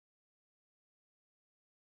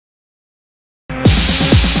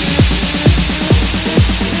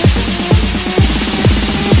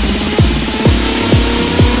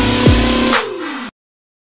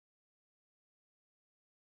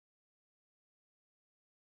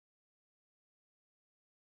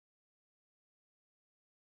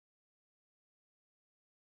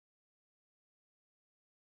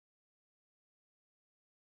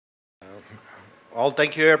Well,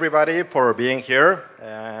 thank you everybody for being here,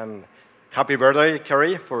 and happy birthday,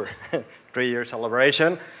 Kerry, for 3-year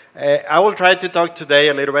celebration. I will try to talk today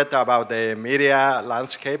a little bit about the media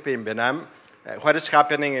landscape in Vietnam, what is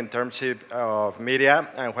happening in terms of media,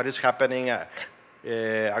 and what is happening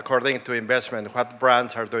according to investment, what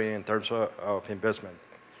brands are doing in terms of investment.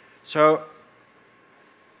 So,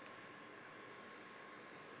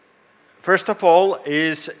 first of all,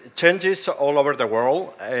 is changes all over the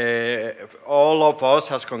world. All of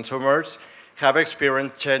us as consumers have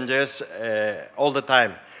experienced changes all the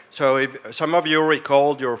time. So if some of you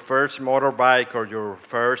recall your first motorbike or your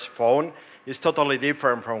first phone, it's totally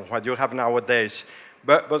different from what you have nowadays.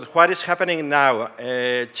 But what is happening now,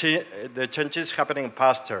 the change is happening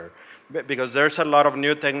faster because there's a lot of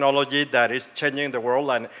new technology that is changing the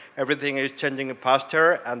world and everything is changing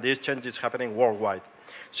faster and this change is happening worldwide.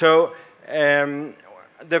 So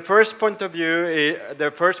the first point of view,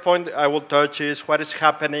 the first point I will touch is what is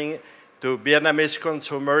happening to Vietnamese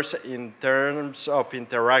consumers in terms of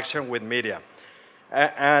interaction with media.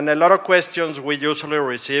 And a lot of questions we usually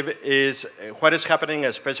receive is what is happening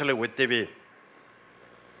especially with TV.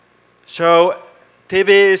 So TV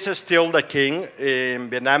is still the king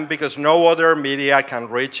in Vietnam because no other media can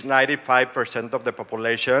reach 95% of the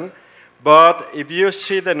population. But if you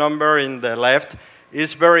see the number in the left,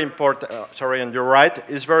 it's very important, sorry, on your right,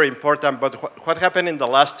 it's very important, but what happened in the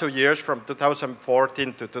last 2 years from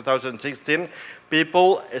 2014 to 2016,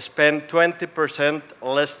 people spend 20%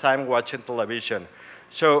 less time watching television.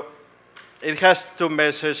 So it has two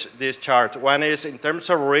messages, this chart. One is in terms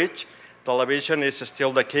of reach, television is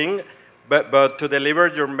still the king, but to deliver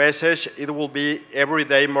your message, it will be every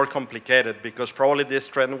day more complicated because probably this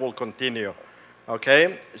trend will continue,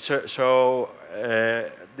 okay?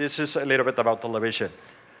 This is a little bit about television.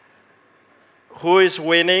 Who is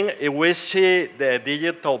winning? If we see the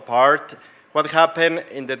digital part, what happened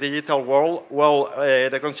in the digital world? Well,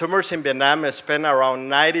 the consumers in Vietnam spend around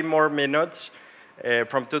 90 more minutes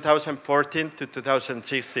from 2014 to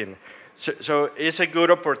 2016. So it's a good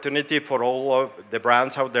opportunity for all of the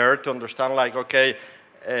brands out there to understand like, okay,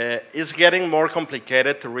 it's getting more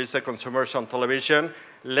complicated to reach the consumers on television.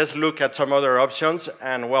 Let's look at some other options.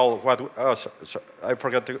 And well, I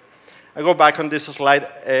forgot to, I go back on this slide.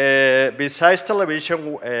 Besides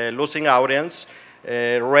television losing audience,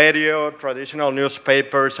 radio, traditional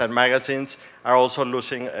newspapers and magazines are also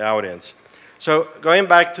losing audience. So going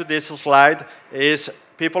back to this slide is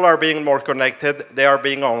people are being more connected, they are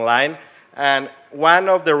being online. And one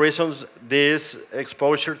of the reasons this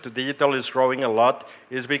exposure to digital is growing a lot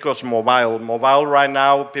is because mobile. Mobile right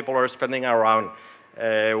now, people are spending around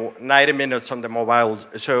 90 minutes on the mobile.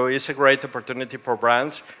 So it's a great opportunity for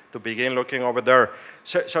brands to begin looking over there.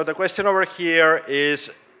 So the question over here is,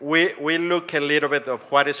 we look a little bit of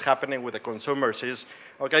what is happening with the consumers is,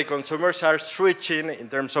 okay, consumers are switching in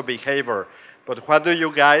terms of behavior, but what do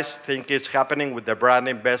you guys think is happening with the brand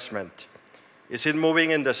investment? Is it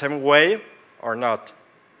moving in the same way or not?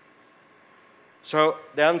 So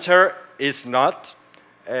the answer is not.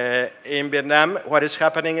 In Vietnam, what is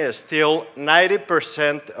happening is still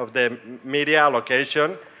 90% of the media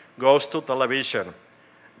allocation goes to television.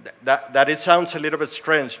 That it sounds a little bit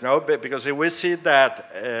strange, no? Because if we see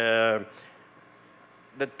that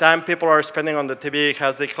the time people are spending on the TV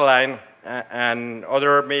has declined and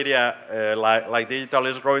other media like digital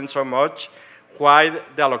is growing so much, why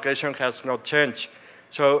the allocation has not changed?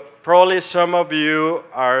 So probably some of you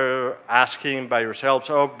are asking by yourselves,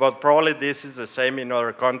 oh, but probably this is the same in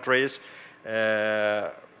other countries,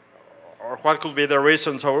 or what could be the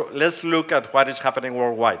reason? So let's look at what is happening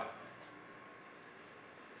worldwide.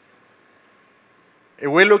 If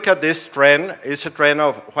we look at this trend, it's a trend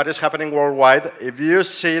of what is happening worldwide. If you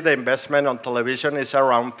see the investment on television is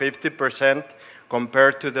around 50%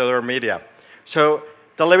 compared to the other media. So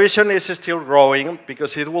television is still growing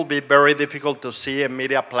because it will be very difficult to see a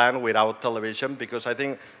media plan without television because I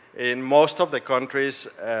think in most of the countries,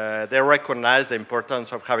 they recognize the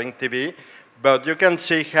importance of having TV, but you can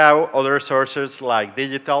see how other sources like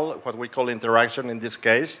digital, what we call interaction in this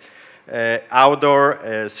case,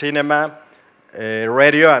 outdoor cinema,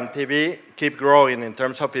 radio and TV keep growing in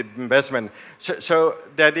terms of investment. So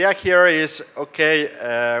the idea here is,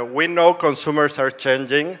 okay, we know consumers are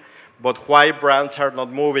changing, but why brands are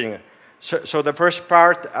not moving? So the first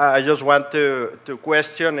part, I just want to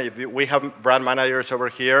question, if we have brand managers over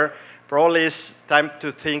here, probably it's time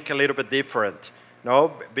to think a little bit different,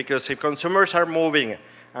 no? Because if consumers are moving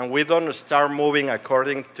and we don't start moving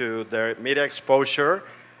according to their media exposure,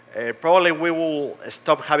 probably we will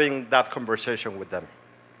stop having that conversation with them.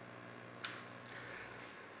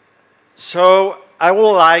 So I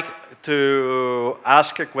would like to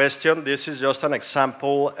ask a question. This is just an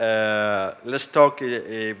example. Let's talk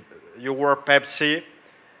if you were Pepsi.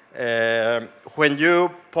 When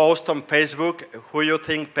you post on Facebook, who you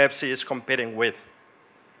think Pepsi is competing with?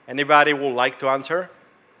 Anybody would like to answer?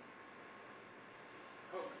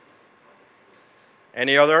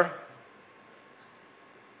 Any other?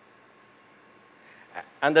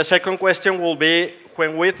 And the second question will be,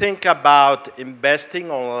 when we think about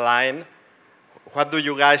investing online, what do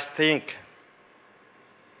you guys think?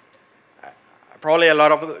 Probably a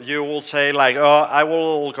lot of you will say like, oh, I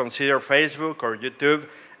will consider Facebook or YouTube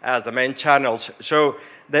as the main channels. So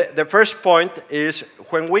the first point is,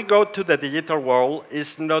 when we go to the digital world,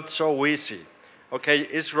 it's not so easy. Okay,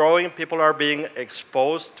 it's growing, people are being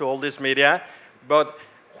exposed to all this media, but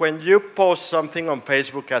when you post something on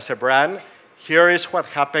Facebook as a brand, here is what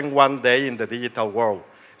happened one day in the digital world.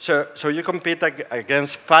 So you compete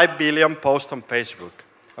against 5 billion posts on Facebook.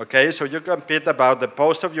 Okay, so you compete about the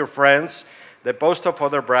post of your friends, the post of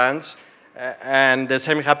other brands, and the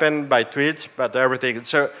same happened by tweets, but everything.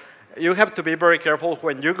 So you have to be very careful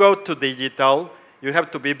when you go to digital. You have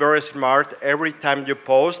to be very smart every time you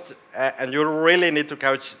post, and you really need to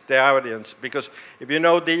catch the audience, because if you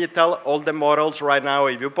know digital, all the models right now,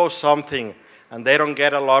 if you post something and they don't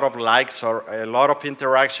get a lot of likes or a lot of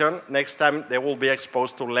interaction, next time they will be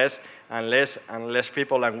exposed to less and less and less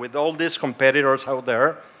people. And with all these competitors out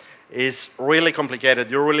there, it's really complicated.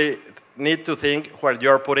 You really need to think what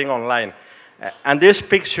you're putting online. And this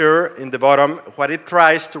picture in the bottom, what it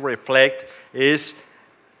tries to reflect is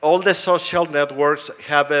all the social networks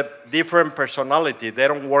have a different personality. They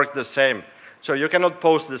don't work the same. So you cannot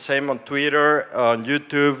post the same on Twitter, on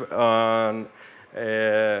YouTube, on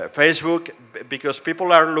Facebook, because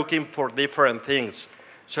people are looking for different things.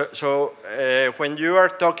 So when you are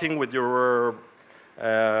talking with your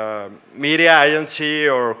media agency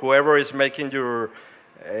or whoever is making your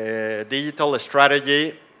digital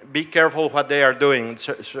strategy, be careful what they are doing,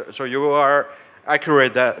 so you are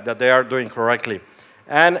accurate that they are doing correctly.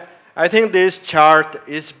 And I think this chart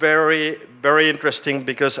is very, very interesting,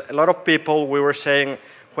 because a lot of people, we were saying,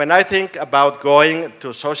 when I think about going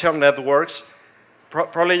to social networks,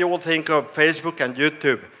 probably you will think of Facebook and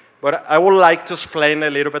YouTube. But I would like to explain a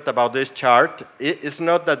little bit about this chart. It's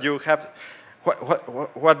not that you have,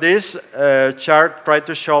 what this chart tried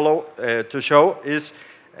to show is,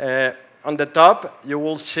 on the top, you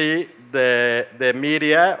will see the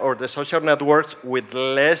media or the social networks with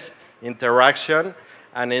less interaction,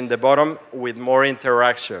 and in the bottom with more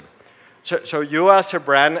interaction. So you as a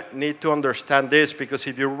brand need to understand this, because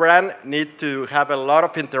if your brand need to have a lot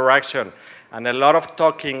of interaction and a lot of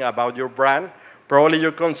talking about your brand, probably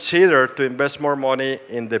you consider to invest more money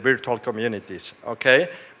in the virtual communities, okay?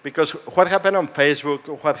 Because what happened on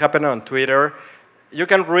Facebook, what happened on Twitter, you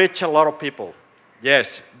can reach a lot of people,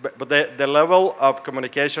 yes, but the level of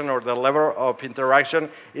communication or the level of interaction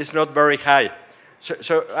is not very high.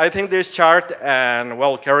 So I think this chart, and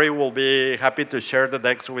well, Kerry will be happy to share the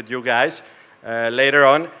decks with you guys later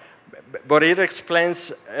on, but it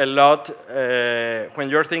explains a lot. When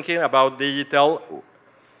you're thinking about digital,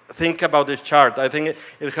 think about this chart. I think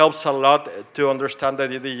it helps a lot to understand the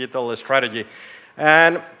digital strategy.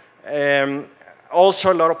 And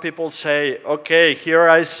also a lot of people say, okay, here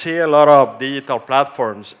I see a lot of digital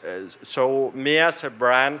platforms. So me as a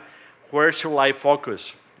brand, where should I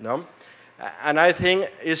focus? No? And I think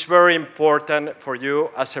it's very important for you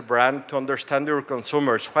as a brand to understand your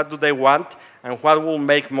consumers. What do they want and what will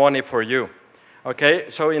make money for you? Okay,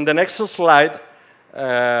 so in the next slide,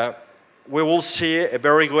 we will see a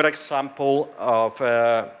very good example of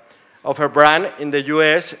a brand in the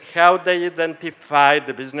US, how they identify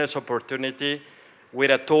the business opportunity with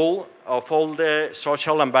a tool of all the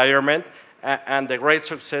social environment and the great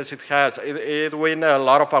success it has. It won a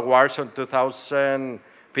lot of awards in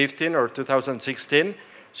 2015 or 2016.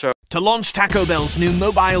 So to launch Taco Bell's new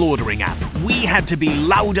mobile ordering app, we had to be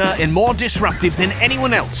louder and more disruptive than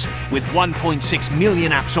anyone else. With 1.6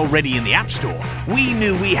 million apps already in the App Store, we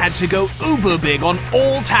knew we had to go uber big on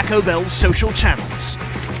all Taco Bell's social channels.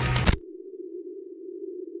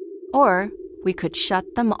 Or we could shut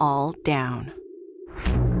them all down.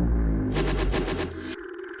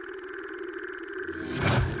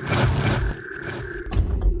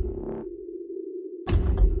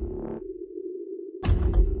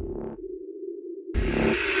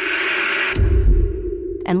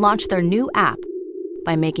 And launch their new app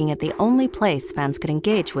by making it the only place fans could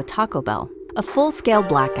engage with Taco Bell. A full-scale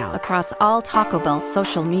blackout across all Taco Bell's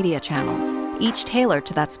social media channels, each tailored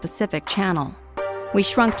to that specific channel. We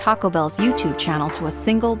shrunk Taco Bell's YouTube channel to a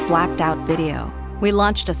single blacked-out video, We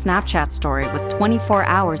launched a Snapchat story with 24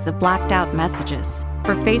 hours of blacked out messages.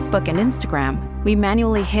 For Facebook and Instagram, we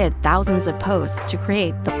manually hid thousands of posts to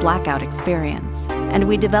create the blackout experience. And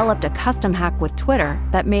we developed a custom hack with Twitter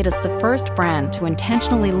that made us the first brand to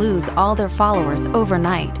intentionally lose all their followers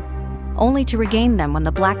overnight, only to regain them when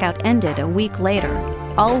the blackout ended a week later,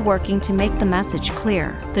 all working to make the message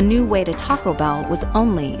clear. The new way to Taco Bell was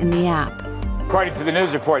only in the app. According to the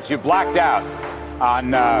news reports, you blacked out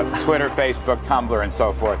on Twitter, Facebook, Tumblr, and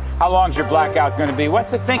so forth. How long is your blackout going to be?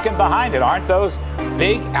 What's the thinking behind it? Aren't those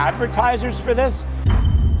big advertisers for this?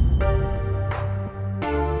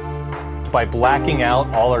 By blacking out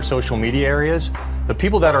all our social media areas, the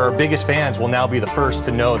people that are our biggest fans will now be the first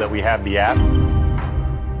to know that we have the app.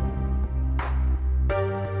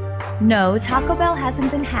 No, Taco Bell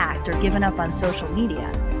hasn't been hacked or given up on social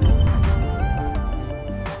media.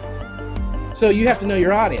 So you have to know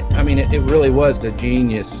your audience. I mean, it really was the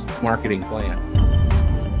genius marketing plan.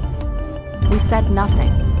 We said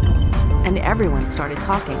nothing, and everyone started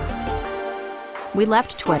talking. We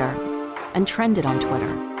left Twitter and trended on Twitter.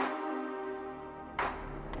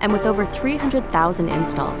 And with over 300,000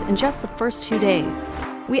 installs in just the first 2 days,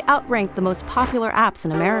 we outranked the most popular apps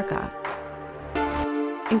in America,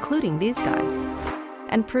 including these guys,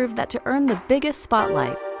 and proved that to earn the biggest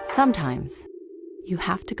spotlight, sometimes you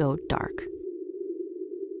have to go dark.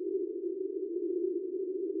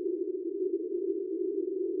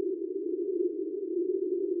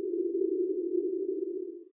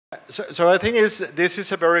 So I think this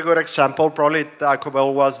is a very good example. Probably Taco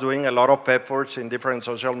Bell was doing a lot of efforts in different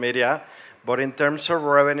social media, but in terms of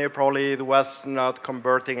revenue, probably it was not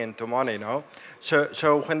converting into money, no?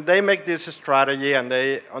 So when they make this strategy and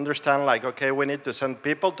they understand, like, okay, we need to send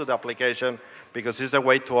people to the application because it's a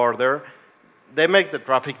way to order, they make the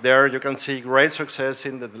traffic there. You can see great success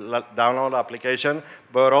in the download application,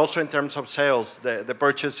 but also in terms of sales, the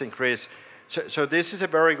purchase increase. So this is a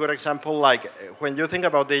very good example. Like, when you think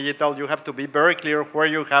about digital, you have to be very clear where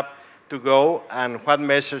you have to go and what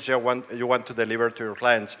message you want to deliver to your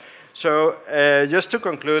clients. So just to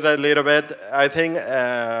conclude a little bit, I think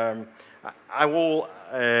I will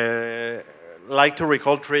like to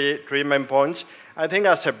recall three main points. I think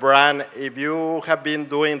as a brand, if you have been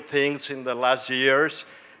doing things in the last years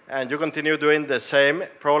and you continue doing the same,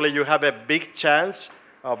 probably you have a big chance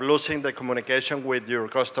of losing the communication with your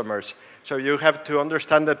customers. So you have to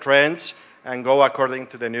understand the trends and go according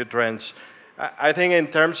to the new trends. I think in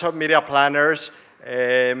terms of media planners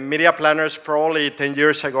probably 10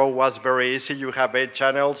 years ago was very easy. You have 8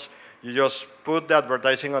 channels. You just put the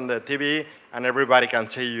advertising on the TV and everybody can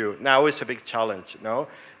see you. Now it's a big challenge, no?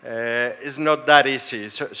 It's not that easy.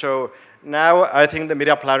 So now I think the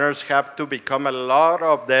media planners have to become, a lot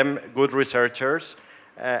of them, good researchers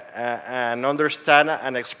and understand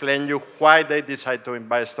and explain you why they decide to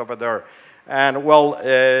invest over there. And well,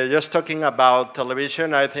 just talking about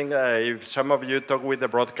television, I think if some of you talk with the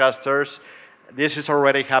broadcasters, this is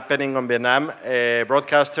already happening on Vietnam.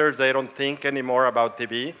 Broadcasters, they don't think anymore about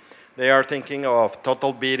TV. They are thinking of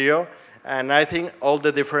total video. And I think all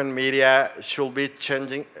the different media should be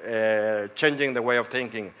changing the way of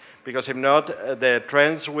thinking. Because if not, the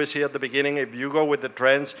trends we see at the beginning, if you go with the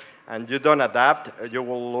trends and you don't adapt, you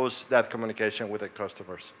will lose that communication with the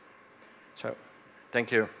customers. So,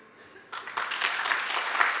 thank you.